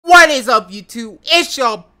What is up, YouTube? It's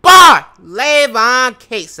your boy, Levon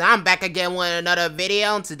Case. I'm back again with another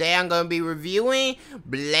video, and today I'm going to be reviewing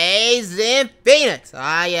Blazing Phoenix.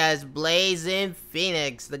 Ah, yes, Blazing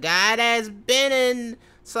Phoenix. The guy that's been in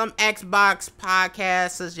some Xbox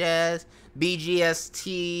podcasts such as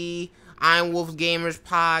BGST, Iron Wolf Gamers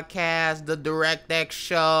Podcast, The DirectX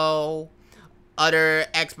Show, other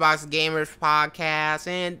Xbox Gamers Podcasts,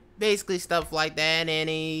 and basically stuff like that. And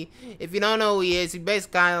if you don't know who he is, he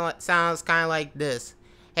basically sounds kind of like this.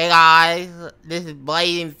 Hey guys, this is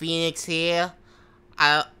Blazing Phoenix here.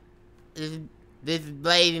 This is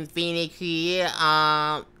Blazing Phoenix here.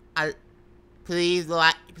 Please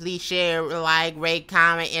share, like, rate,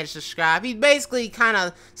 comment, and subscribe. He basically kind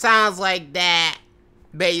of sounds like that,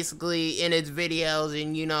 basically, in his videos,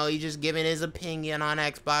 and you know, he's just giving his opinion on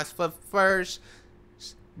Xbox. But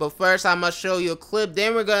first I must show you a clip,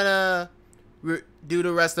 then we're gonna do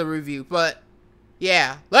the rest of the review. But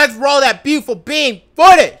yeah, let's roll that beautiful beam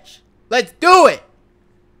footage. Let's do it.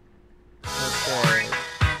 Okay.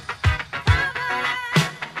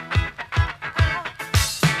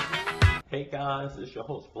 Hey guys, it's your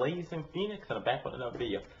host Blazing Phoenix, and I'm back with another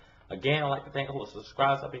video. Again, I'd like to thank all the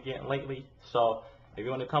subscribers I've been getting lately. So if you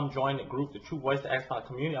want to come join the group, the True Voice of Xbox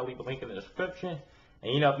Community, I'll leave a link in the description.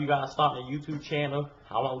 And you know, if you guys start a YouTube channel,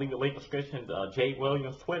 I want to leave a link in the description to Jay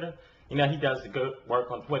Williams' Twitter. You know, he does good work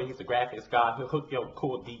on Twitter. He's a graphics guy. He'll hook you up with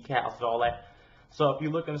cool decals and all that. So if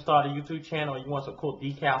you're looking to start a YouTube channel and you want some cool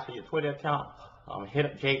decals for your Twitter account, hit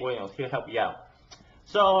up Jay Williams. He'll help you out.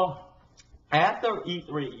 So after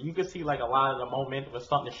E3, you can see like a lot of the momentum is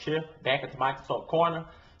starting to shift back into Microsoft corner.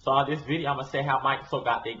 So on this video, I'm going to say how Microsoft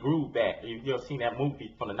got their groove back. You've seen that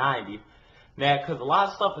movie from the 90s. Now, because a lot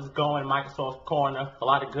of stuff is going in Microsoft's corner, a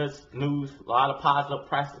lot of good news, a lot of positive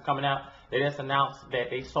press is coming out. They just announced that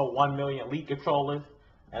they sold 1 million Elite controllers,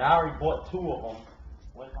 and I already bought 2 of them.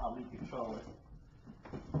 What's my Elite controllers?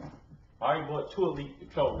 I already bought 2 Elite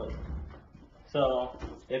controllers. So,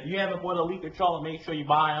 if you haven't bought an Elite controller, make sure you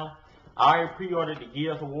buy them. I already pre-ordered the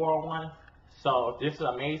Gears of War one. So, this is an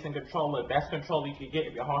amazing controller, best controller you can get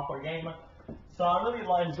if you're a hardcore gamer. So, I really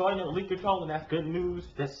enjoying the Elite controller, and that's good news.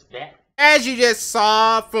 As you just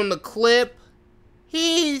saw from the clip,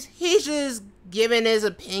 he's just giving his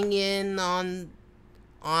opinion on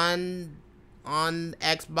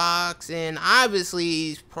Xbox, and obviously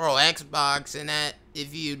he's pro Xbox, and that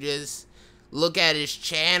if you just look at his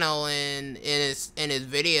channel and in his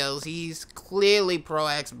videos, he's clearly pro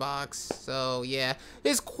Xbox. So yeah,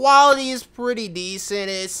 his quality is pretty decent,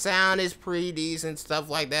 his sound is pretty decent,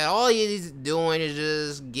 stuff like that. All he's doing is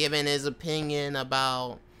just giving his opinion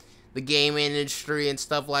about the game industry and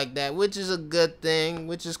stuff like that, which is a good thing,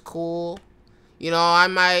 which is cool. You know, I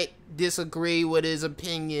might disagree with his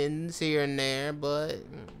opinions here and there, but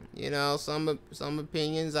you know, some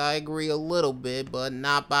opinions I agree a little bit, but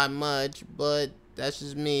not by much. But that's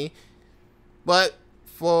just me. But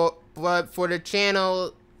for the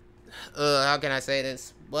channel, how can I say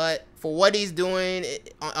this? But for what he's doing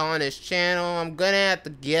on his channel, I'm gonna have to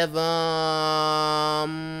give him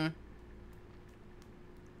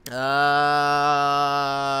a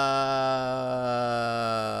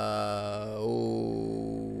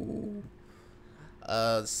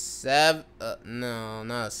 7, no,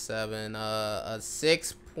 not a 7, a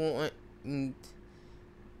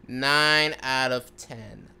 6.9 out of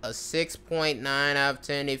 10. A 6.9 out of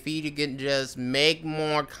 10. If he can just make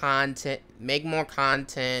more content, make more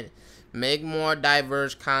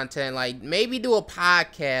diverse content, like maybe do a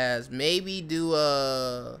podcast, maybe do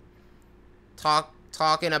a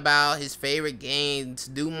talking about his favorite games,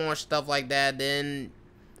 do more stuff like that, then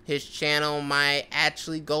his channel might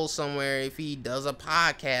actually go somewhere if he does a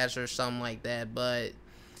podcast or something like that. But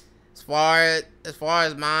as far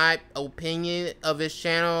as my opinion of his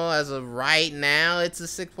channel as of right now, it's a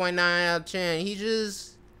 6.9 out of 10. He's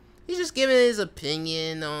just giving his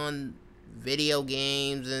opinion on video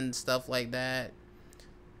games and stuff like that.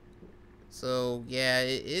 So yeah,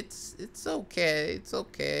 it's okay. It's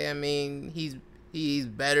okay. I mean, he's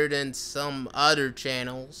better than some other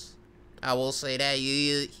channels. I will say that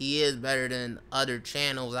he is better than other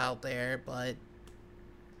channels out there, but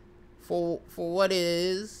for what it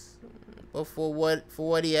is, but for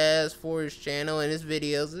what he has for his channel and his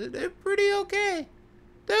videos, they're pretty okay.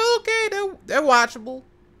 They're okay. They're watchable.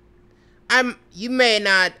 You may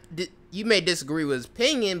disagree with his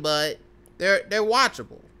opinion, but they're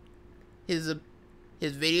watchable. His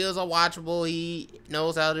videos are watchable. He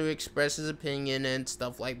knows how to express his opinion and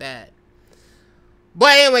stuff like that.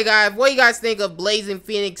 But anyway, guys, what do you guys think of Blazing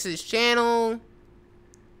Phoenix's channel?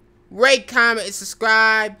 Rate, comment, and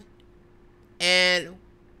subscribe. And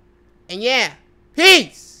yeah,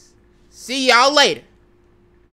 peace! See y'all later.